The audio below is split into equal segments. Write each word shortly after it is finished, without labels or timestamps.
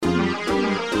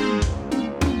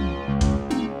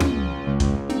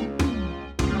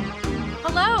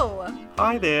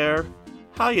Hi there.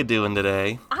 How you doing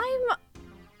today? I'm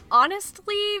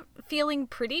honestly feeling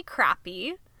pretty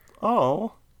crappy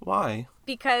Oh, why?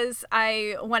 because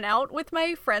I went out with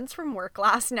my friends from work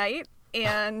last night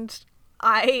and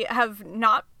I have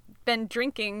not been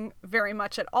drinking very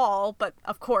much at all, but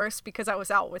of course, because I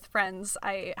was out with friends,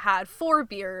 I had 4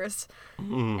 beers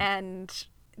and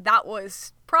that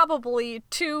was probably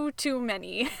too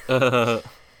many.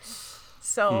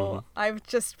 So I've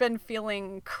just been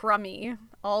feeling crummy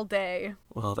all day.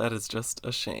 Well, that is just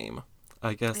a shame.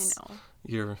 I guess I know.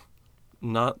 you're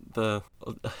not the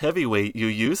heavyweight you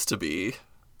used to be.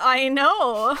 I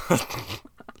know.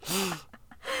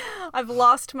 I've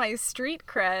lost my street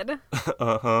cred,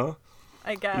 Uh-huh.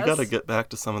 I guess. You gotta get back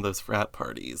to some of those frat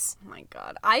parties. Oh my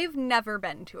god. I've never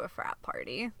been to a frat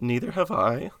party. Neither have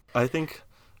I. I think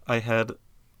I had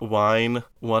wine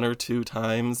 1 or 2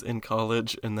 times in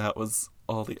college, and that was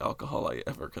all the alcohol I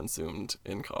ever consumed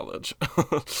in college.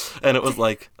 And it was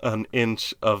like an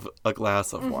inch of a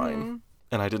glass of wine.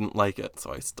 And I didn't like it,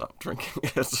 so I stopped drinking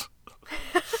it.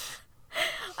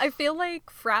 I feel like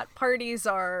frat parties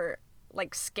are,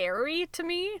 like, scary to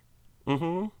me.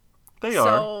 Mm-hmm. They are.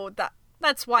 So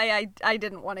that's why I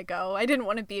didn't want to go. I didn't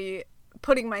want to be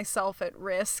putting myself at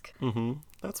risk. Mm-hmm.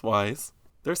 That's wise.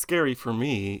 They're scary for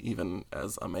me, even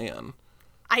as a man.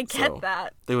 I get So,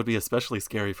 that. They would be especially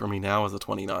scary for me now as a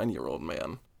 29-year-old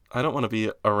man. I don't want to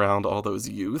be around all those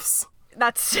youths.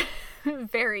 That's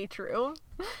very true.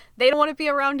 They don't want to be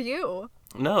around you.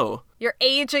 No. Your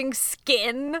aging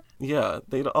skin. Yeah,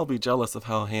 they'd all be jealous of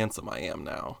how handsome I am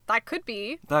now. That could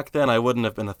be. Back then, I wouldn't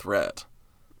have been a threat.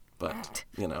 But,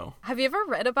 you know. Have you ever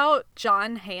read about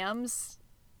John Hamm's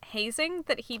hazing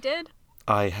that he did?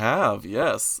 I have,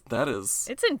 yes. That is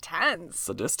It's intense.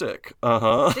 sadistic.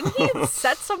 Uh-huh. Didn't he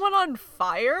set someone on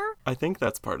fire? I think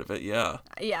that's part of it, yeah.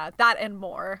 Yeah, that and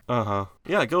more. Uh-huh.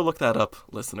 Yeah, go look that up,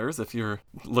 listeners, if you're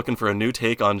looking for a new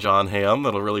take on John Hamm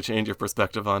that'll really change your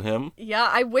perspective on him. Yeah,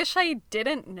 I wish I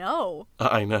didn't know,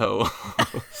 I know.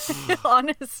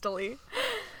 honestly.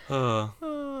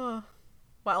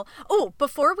 Well,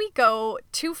 before we go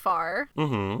too far,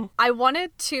 I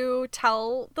wanted to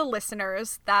tell the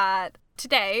listeners that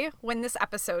today, when this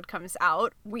episode comes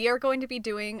out, we are going to be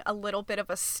doing a little bit of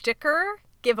a sticker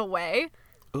giveaway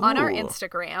on our Ooh.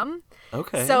 Instagram.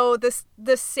 Okay. So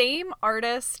the same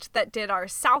artist that did our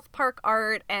South Park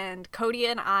art and Cody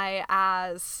and I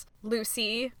as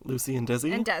Lucy Lucy and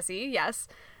Desi? and Desi, yes.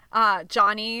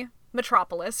 Johnny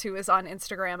Metropolis, who is on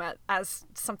Instagram as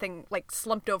something like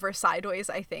Slumped Over Sideways,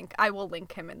 I think. I will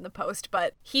link him in the post.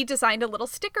 But he designed a little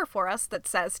sticker for us that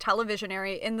says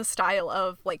Televisionary in the style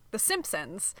of, like, The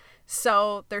Simpsons.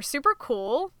 So they're super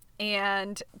cool.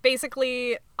 And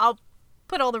basically, I'll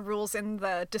put all the rules in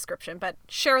the description. But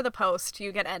share the post,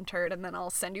 you get entered, and then I'll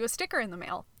send you a sticker in the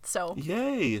mail. So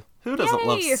Yay! Who doesn't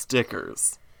love Yay!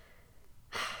 stickers?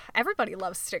 everybody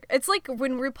loves stickers. It's like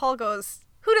when RuPaul goes,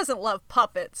 who doesn't love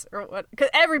puppets? Or what? Because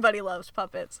everybody loves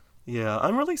puppets. Yeah,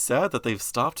 I'm really sad that they've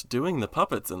stopped doing the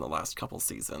puppets in the last couple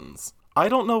seasons. I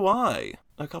don't know why.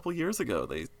 A couple years ago,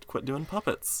 they quit doing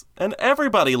puppets. And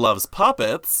everybody loves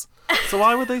puppets, so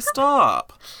why would they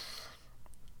stop?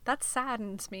 That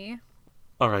saddens me.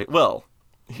 All right, well,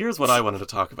 here's what I wanted to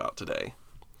talk about today.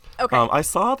 Okay. I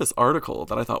saw this article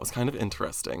that I thought was kind of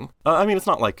interesting. I mean, it's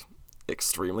not, like,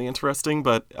 extremely interesting,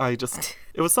 but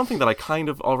it was something that I kind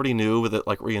of already knew with it,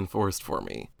 like, reinforced for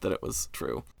me that it was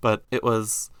true. But it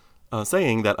was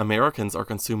saying that Americans are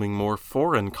consuming more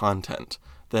foreign content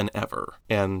than ever.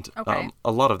 And Okay.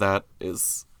 A lot of that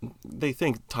is, they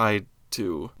think, tied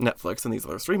to Netflix and these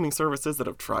other streaming services that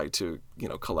have tried to,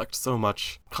 collect so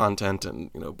much content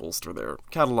and, bolster their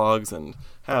catalogs and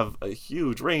have a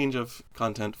huge range of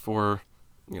content for,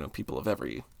 people of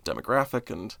every demographic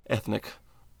and ethnic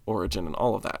origin and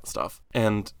all of that stuff.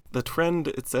 And the trend,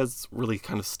 it says, really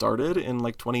kind of started in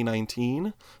like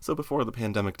 2019, so before the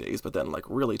pandemic days, but then like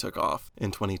really took off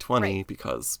in 2020 Right.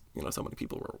 because, so many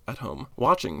people were at home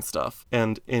watching stuff.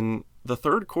 And in the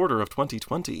third quarter of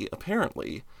 2020,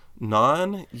 apparently,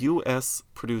 non-US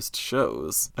produced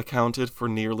shows accounted for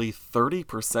nearly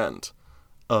 30%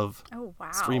 of Oh,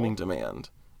 wow. streaming demand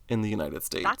in the United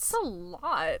States. That's a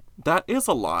lot. That is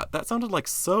a lot. That sounded like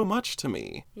so much to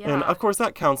me. And Yeah. of course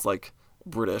that counts like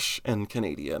British and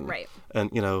Canadian. Right. And,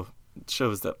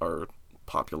 shows that are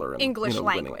popular and English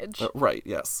winning. language. Right,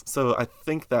 yes. So I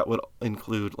think that would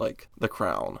include like The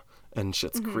Crown and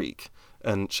Schitt's Creek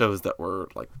and shows that were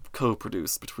like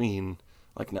co-produced between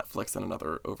like Netflix and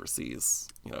another overseas,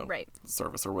 Right.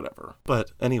 service or whatever.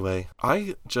 But anyway,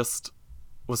 I just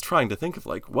was trying to think of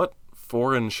like what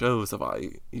foreign shows have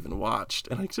I even watched,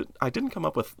 and I didn't come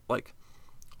up with like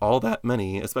all that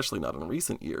many, especially not in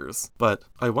recent years. But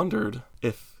I wondered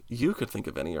if you could think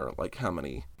of any, or like how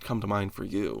many come to mind for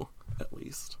you, at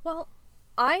least. Well,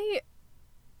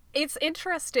 it's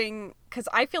interesting because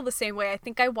I feel the same way. I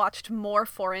think I watched more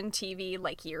foreign TV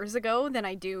like years ago than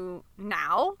I do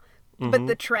now. But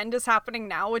the trend is happening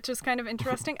now, which is kind of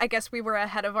interesting. I guess we were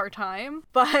ahead of our time.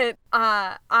 But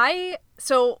I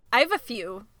have a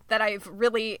few that I've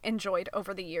really enjoyed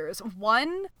over the years.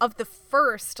 One of the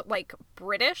first like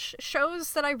British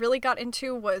shows that I really got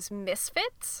into was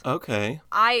Misfits. Okay.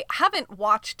 I haven't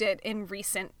watched it in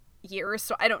recent years,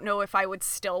 so I don't know if I would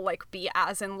still like be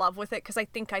as in love with it, because I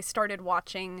think I started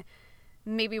watching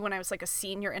maybe when I was like a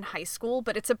senior in high school.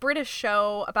 But it's a British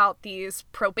show about these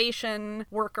probation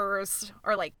workers,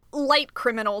 or like light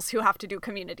criminals, who have to do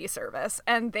community service,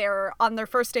 and they're on their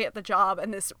first day at the job,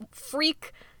 and this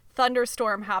freak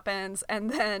thunderstorm happens,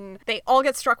 and then they all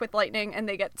get struck with lightning and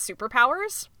they get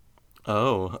superpowers.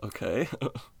 Oh, okay.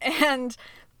 And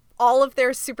all of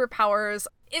their superpowers,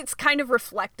 it's kind of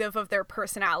reflective of their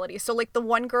personality. So like the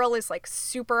one girl is like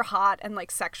super hot and like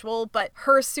sexual, but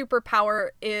her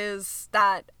superpower is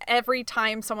that every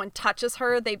time someone touches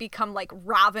her, they become like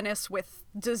ravenous with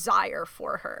desire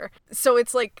for her. So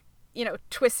it's like, you know,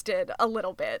 twisted a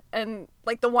little bit. And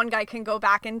like the one guy can go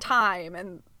back in time,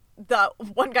 and the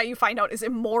one guy you find out is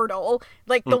immortal.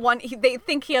 Like the one, they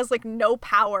think he has like no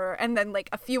power, and then like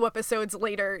a few episodes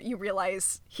later you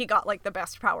realize he got like the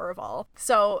best power of all.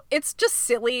 So it's just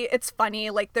silly, it's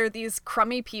funny, like they're these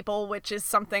crummy people, which is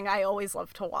something I always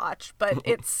love to watch. But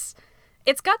it's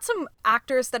got some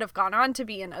actors that have gone on to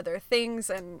be in other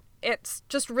things, and it's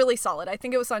just really solid. I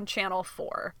think it was on Channel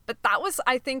 4, but that was,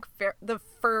 I think, the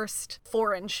first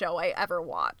foreign show I ever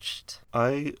watched.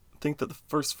 I think that the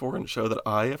first foreign show that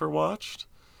I ever watched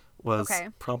was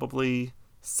probably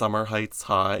Summer Heights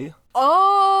High.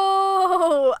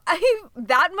 Oh,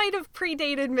 that might have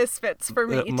predated Misfits for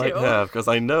me too. It might have, because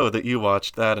I know that you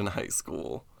watched that in high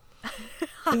school.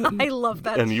 I love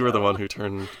that and show. You were the one who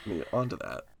turned me onto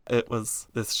that. It was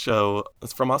this show,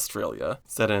 it's from Australia,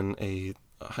 set in a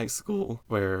high school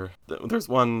where there's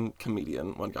one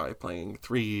comedian, one guy playing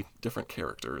 3 different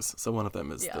characters. So one of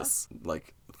them is this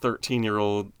like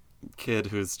 13-year-old kid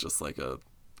who's just like a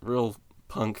real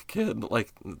punk kid.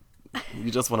 Like you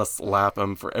just want to slap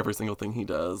him for every single thing he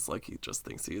does. Like he just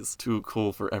thinks he's too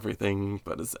cool for everything,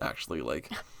 but is actually like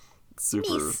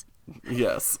super.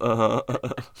 Yes.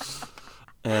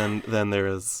 And then there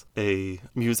is a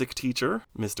music teacher,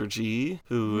 Mr. G,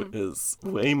 who is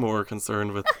way more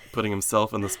concerned with putting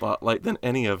himself in the spotlight than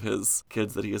any of his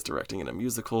kids that he is directing in a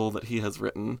musical that he has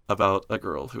written about a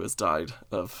girl who has died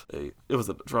of it was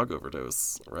a drug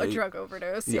overdose, right? A drug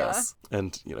overdose, yes. Yeah.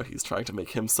 And, you know, he's trying to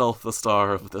make himself the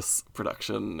star of this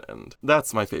production, and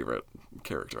that's my favorite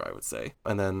character, I would say.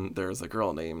 And then there's a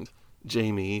girl named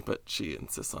Jamie, but she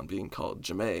insists on being called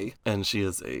Jamae, and she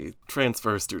is a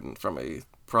transfer student from a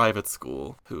private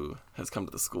school who has come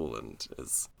to the school and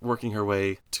is working her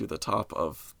way to the top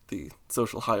of the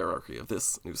social hierarchy of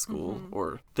this new school,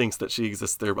 or thinks that she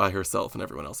exists there by herself and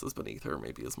everyone else is beneath her,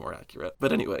 maybe is more accurate.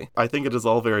 But anyway, I think it is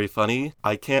all very funny.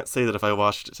 I can't say that if I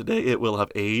watched it today, it will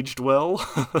have aged well,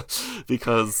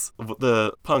 because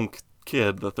the punk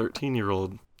kid, the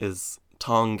 13-year-old, is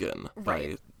Tongan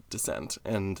by descent,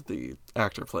 and the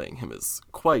actor playing him is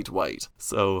quite white.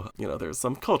 So, you know, there's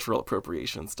some cultural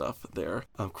appropriation stuff there.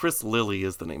 Chris Lilly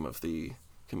is the name of the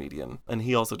comedian, and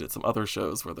he also did some other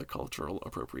shows where the cultural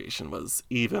appropriation was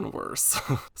even worse.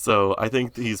 So I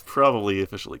think he's probably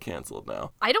officially canceled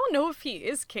now. I don't know if he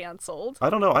is canceled. I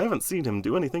don't know. I haven't seen him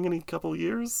do anything in a couple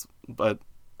years, but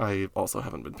I also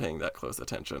haven't been paying that close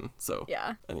attention, so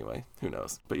anyway, who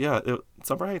knows. But yeah,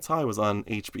 Summer Heights High was on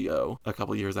HBO a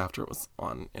couple years after it was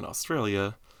on in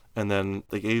Australia, and then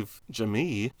they gave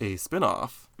Jamie a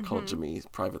spin-off called Jamie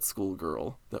Private School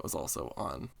Girl that was also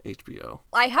on HBO.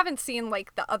 I haven't seen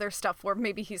like the other stuff where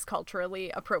maybe he's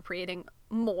culturally appropriating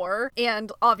more,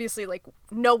 and obviously like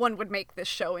no one would make this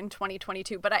show in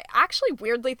 2022, but I actually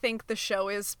weirdly think the show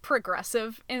is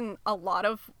progressive in a lot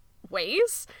of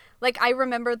ways. Like, I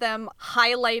remember them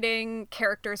highlighting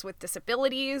characters with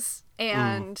disabilities,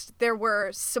 and there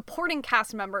were supporting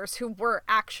cast members who were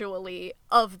actually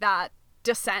of that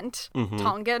descent,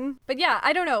 Tongan. But yeah,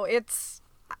 I don't know.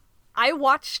 I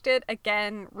watched it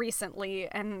again recently,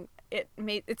 and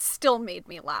it still made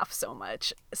me laugh so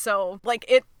much. So, like,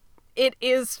 it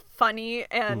is funny,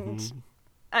 and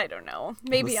I don't know.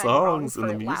 Maybe I'm wrong for the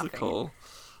songs in the musical.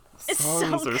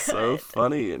 Songs are so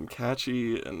funny and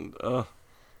catchy, and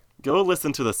go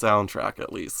listen to the soundtrack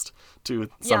at least to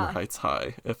Summer Heights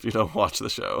High if you don't watch the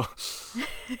show.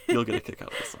 You'll get a kick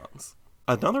out of the songs.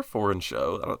 Another foreign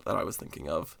show that I was thinking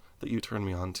of that you turned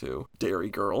me on to, Dairy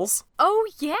Girls. Oh,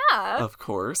 yeah. Of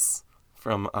course,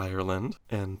 from Ireland.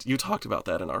 And you talked about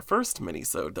that in our first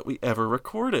mini-sode that we ever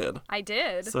recorded. I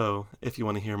did. So if you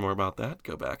want to hear more about that,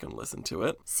 go back and listen to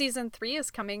it. Season 3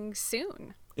 is coming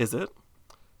soon. Is it?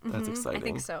 That's exciting. I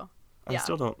think so. I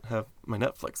still don't have my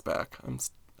Netflix back.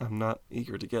 I'm not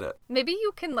eager to get it. Maybe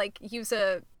you can like use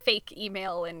a fake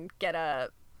email and get a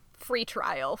free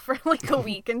trial for like a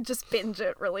week and just binge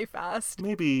it really fast.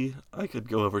 Maybe I could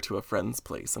go over to a friend's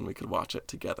place and we could watch it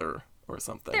together or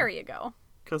something. There you go.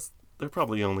 Because there are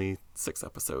probably only 6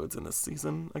 episodes in this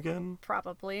season again.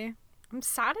 Probably. I'm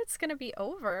sad it's going to be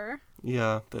over.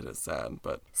 Yeah, that is sad,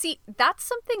 but... See, that's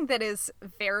something that is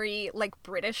very, like,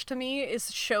 British to me,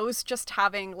 is shows just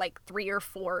having, like, 3 or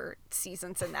 4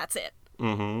 seasons and that's it.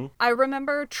 Mm-hmm. I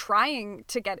remember trying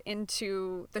to get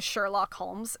into the Sherlock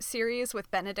Holmes series with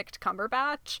Benedict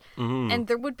Cumberbatch, and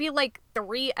there would be, like,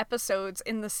 3 episodes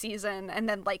in the season and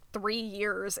then, like, 3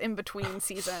 years in between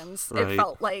seasons. Right. It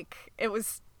felt like it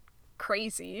was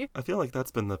crazy. I feel like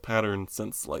that's been the pattern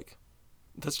since, like...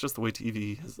 That's just the way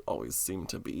TV has always seemed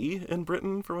to be in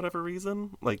Britain for whatever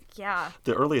reason. Like, Yeah.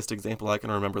 the earliest example I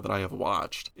can remember that I have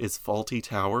watched is Fawlty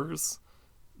Towers.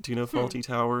 Do you know Fawlty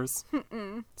Towers?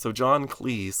 So John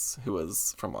Cleese, who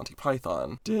was from Monty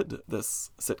Python, did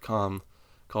this sitcom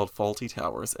called Fawlty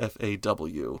Towers,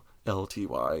 Fawlty.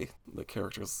 The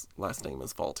character's last name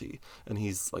is Fawlty, and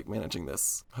he's like managing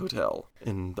this hotel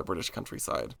in the British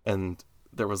countryside. And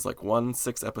there was like one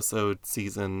 6-episode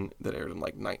season that aired in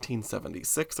like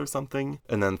 1976 or something.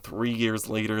 And then 3 years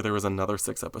later, there was another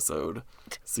 6-episode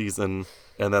season.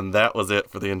 And then that was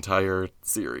it for the entire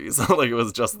series. Like it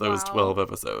was just those 12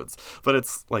 episodes. But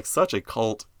it's like such a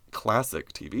cult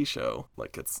classic TV show.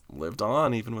 Like it's lived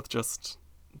on even with just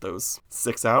those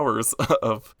 6 hours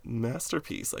of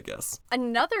masterpiece, I guess.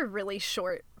 Another really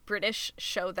short British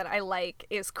show that I like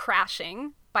is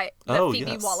Crashing by the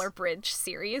Phoebe Waller-Bridge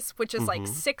series, which is like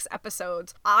 6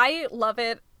 episodes. I love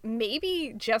it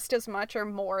maybe just as much or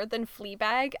more than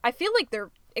Fleabag. I feel like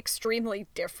they're extremely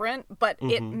different, but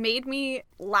it made me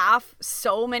laugh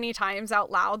so many times out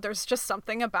loud. There's just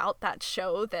something about that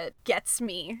show that gets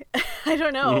me. I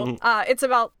don't know. It's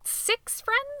about 6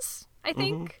 friends, I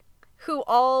think, who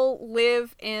all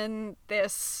live in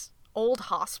this old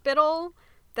hospital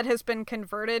that has been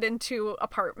converted into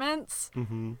apartments.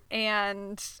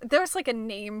 And there's like a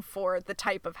name for the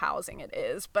type of housing it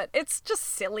is, but it's just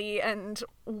silly and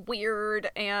weird.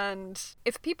 And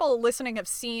if people listening have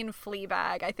seen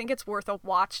Fleabag, I think it's worth a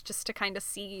watch just to kind of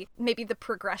see maybe the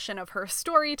progression of her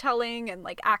storytelling and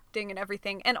like acting and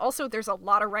everything. And also there's a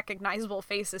lot of recognizable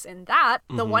faces in that.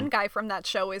 The one guy from that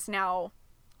show is now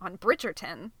on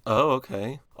Bridgerton. Oh,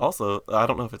 okay. Also, I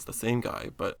don't know if it's the same guy,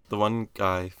 but the one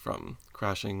guy from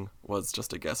Crashing was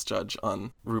just a guest judge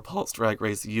on RuPaul's Drag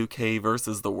Race UK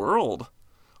versus the World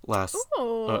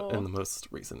in the most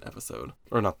recent episode.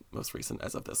 Or not most recent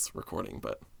as of this recording,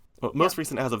 but... Well, most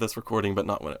recent as of this recording, but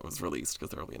not when it was released,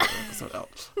 because there'll be another episode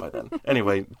out by then.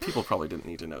 Anyway, people probably didn't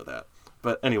need to know that.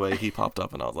 But anyway, he popped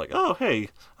up and I was like, oh, hey,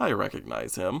 I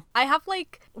recognize him. I have,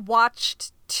 like,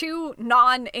 watched 2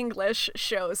 non-English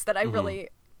shows that I really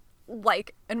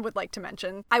like and would like to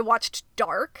mention. I watched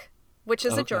Dark, which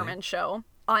is a German show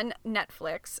on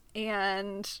Netflix,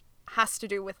 and has to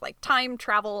do with, like, time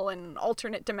travel and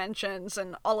alternate dimensions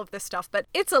and all of this stuff. But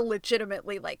it's a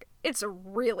legitimately, like, it's a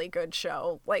really good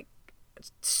show. Like,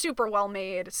 super well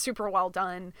made, super well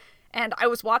done. And I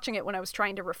was watching it when I was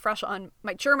trying to refresh on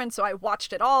my German, so I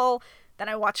watched it all. Then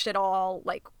I watched it all,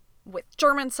 like, with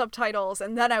German subtitles,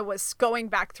 and then I was going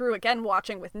back through again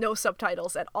watching with no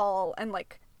subtitles at all, and,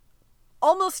 like,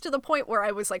 almost to the point where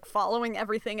I was, like, following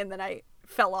everything, and then I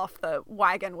fell off the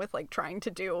wagon with, like, trying to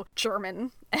do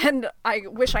German. And I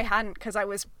wish I hadn't, because I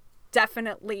was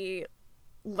definitely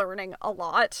learning a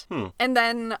lot. And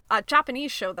then a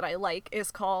Japanese show that I like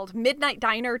is called Midnight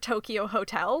Diner Tokyo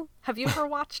Hotel. Have you ever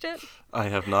watched it? I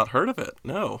have not heard of it,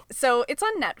 no. So it's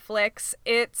on Netflix.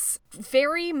 It's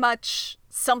very much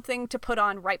something to put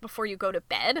on right before you go to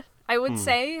bed, I would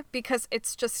say, because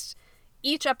it's just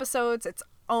each episode's its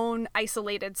own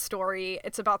isolated story.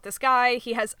 It's about this guy.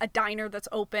 He has a diner that's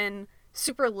open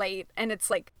super late, and it's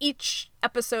like each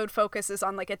episode focuses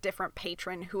on like a different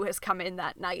patron who has come in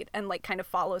that night and like kind of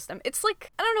follows them. It's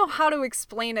like, I don't know how to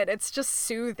explain it. It's just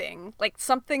soothing. Like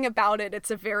something about it.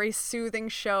 It's a very soothing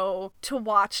show to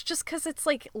watch just because it's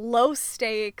like low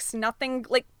stakes, nothing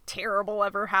like terrible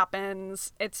ever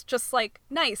happens. It's just like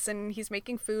nice, and he's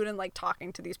making food and like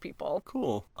talking to these people.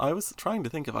 Cool. I was trying to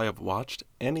think if I have watched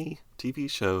any TV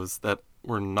shows that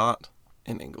were not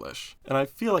in English. And I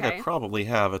feel like I Okay. probably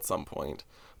have at some point,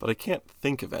 but I can't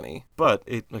think of any. But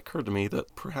it occurred to me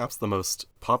that perhaps the most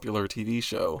popular TV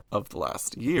show of the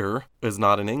last year is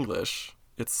not in English.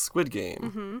 It's Squid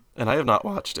Game. And I have not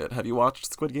watched it. Have you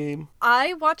watched Squid Game?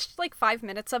 I watched like 5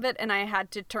 minutes of it and I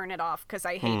had to turn it off because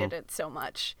I hated it so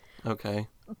much. Okay.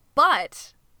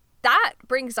 But that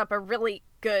brings up a really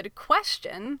good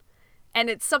question. And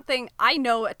it's something I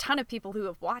know a ton of people who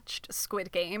have watched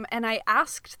Squid Game, and I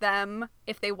asked them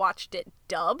if they watched it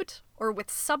dubbed or with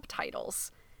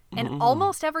subtitles. And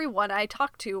almost everyone I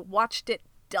talked to watched it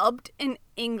dubbed in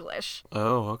English,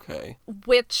 Oh, okay.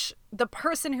 which the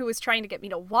person who was trying to get me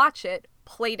to watch it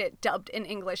played it dubbed in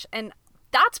English. And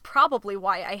that's probably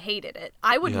why I hated it.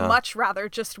 I would Yeah. much rather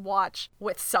just watch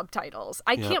with subtitles.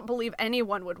 I Yeah. can't believe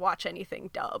anyone would watch anything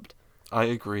dubbed. I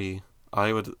agree.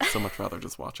 I would so much rather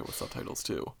just watch it with subtitles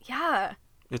too. Yeah.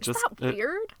 It Is that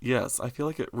weird? Yes, I feel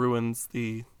like it ruins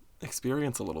the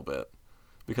experience a little bit.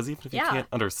 Because even if you Yeah. can't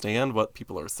understand what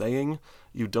people are saying,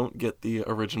 you don't get the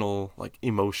original like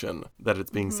emotion that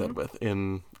it's being said with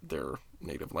in their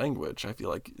native language. I feel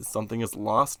like something is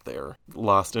lost there.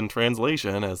 Lost in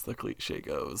translation, as the cliche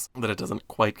goes. That it doesn't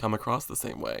quite come across the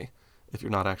same way if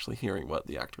you're not actually hearing what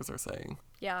the actors are saying.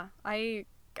 Yeah,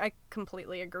 I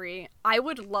completely agree. I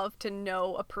would love to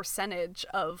know a percentage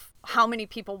of how many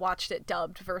people watched it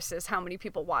dubbed versus how many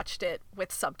people watched it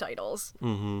with subtitles.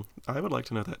 I would like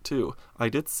to know that too. I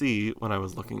did see when I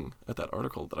was looking at that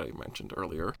article that I mentioned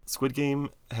earlier, Squid Game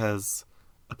has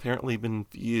apparently been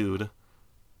viewed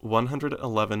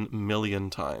 111 million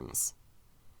times,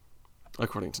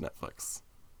 according to Netflix.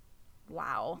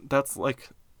 Wow. That's like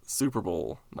Super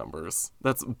Bowl numbers.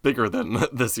 That's bigger than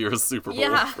this year's Super Bowl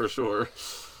Yeah. for sure.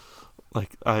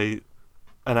 Like I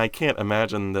can't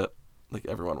imagine that like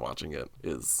everyone watching it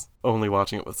is only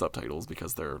watching it with subtitles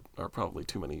because there are probably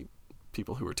too many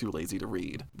people who are too lazy to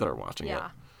read that are watching it. Yeah.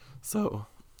 So,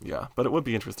 yeah, but it would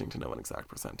be interesting to know an exact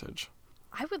percentage.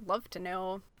 I would love to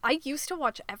know. I used to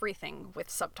watch everything with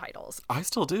subtitles. I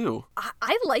still do.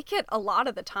 I like it a lot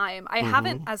of the time. I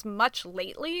haven't as much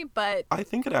lately, but I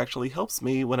think it actually helps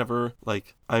me whenever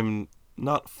like I'm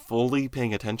not fully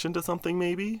paying attention to something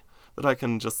maybe, that I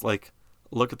can just like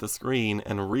look at the screen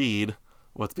and read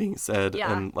what's being said.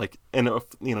 Yeah. And like, and if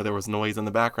there was noise in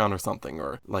the background or something,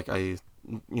 or like I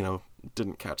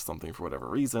didn't catch something for whatever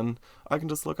reason, I can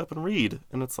just look up and read,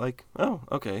 and it's like, oh,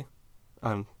 okay,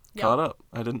 I'm caught up.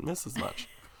 I didn't miss as much.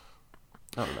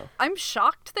 I don't know. I'm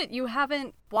shocked that you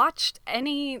haven't watched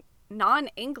any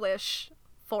non-English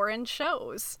foreign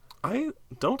shows. I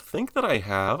don't think that I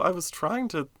have. I was trying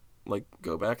to like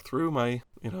go back through my,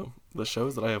 the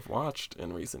shows that I have watched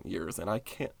in recent years, and I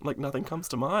can't, like, nothing comes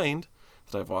to mind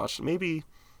that I've watched. Maybe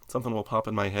something will pop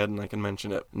in my head and I can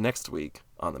mention it next week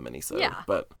on the minisode. Yeah.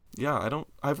 But yeah,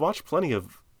 I've watched plenty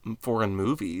of foreign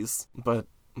movies, but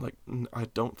like I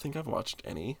don't think I've watched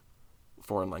any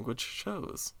foreign language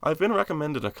shows. I've been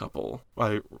recommended a couple.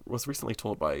 I was recently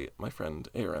told by my friend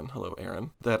Aaron, hello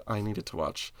Aaron, that I needed to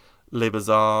watch Les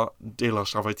Bazaars de la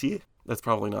Charité. That's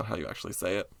probably not how you actually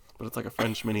say it, but it's like a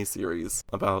French mini-series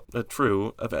about a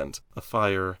true event, a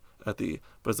fire at the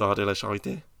Bazaar de la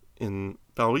Charité in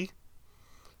Paris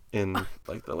in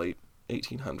like the late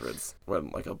 1800s, when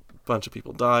like a bunch of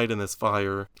people died in this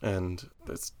fire, and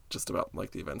it's just about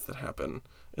like the events that happen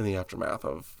in the aftermath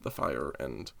of the fire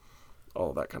and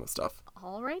all that kind of stuff.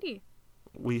 Alrighty.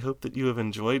 We hope that you have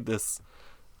enjoyed this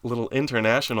little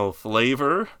international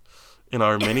flavor in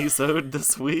our mini-sode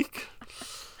this week.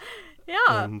 Yeah.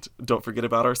 And don't forget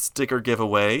about our sticker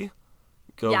giveaway.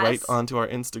 Go Yes. right onto our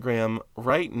Instagram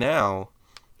right now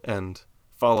and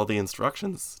follow the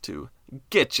instructions to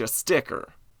get your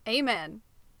sticker. Amen.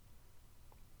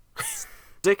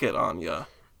 Stick it on ya.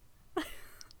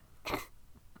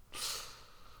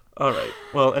 All right.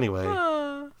 Well, anyway,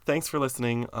 thanks for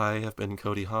listening. I have been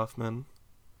Cody Hoffman,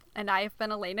 And I have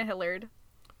been Elena Hillard.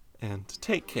 and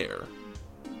take care.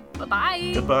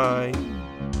 Bye-bye. Goodbye.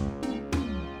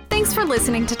 Thanks for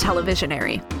listening to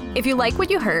Televisionary. If you like what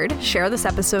you heard, share this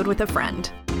episode with a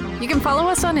friend. You can follow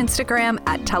us on Instagram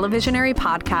at Televisionary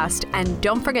Podcast, and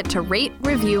don't forget to rate,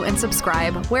 review, and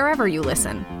subscribe wherever you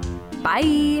listen.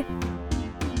 Bye!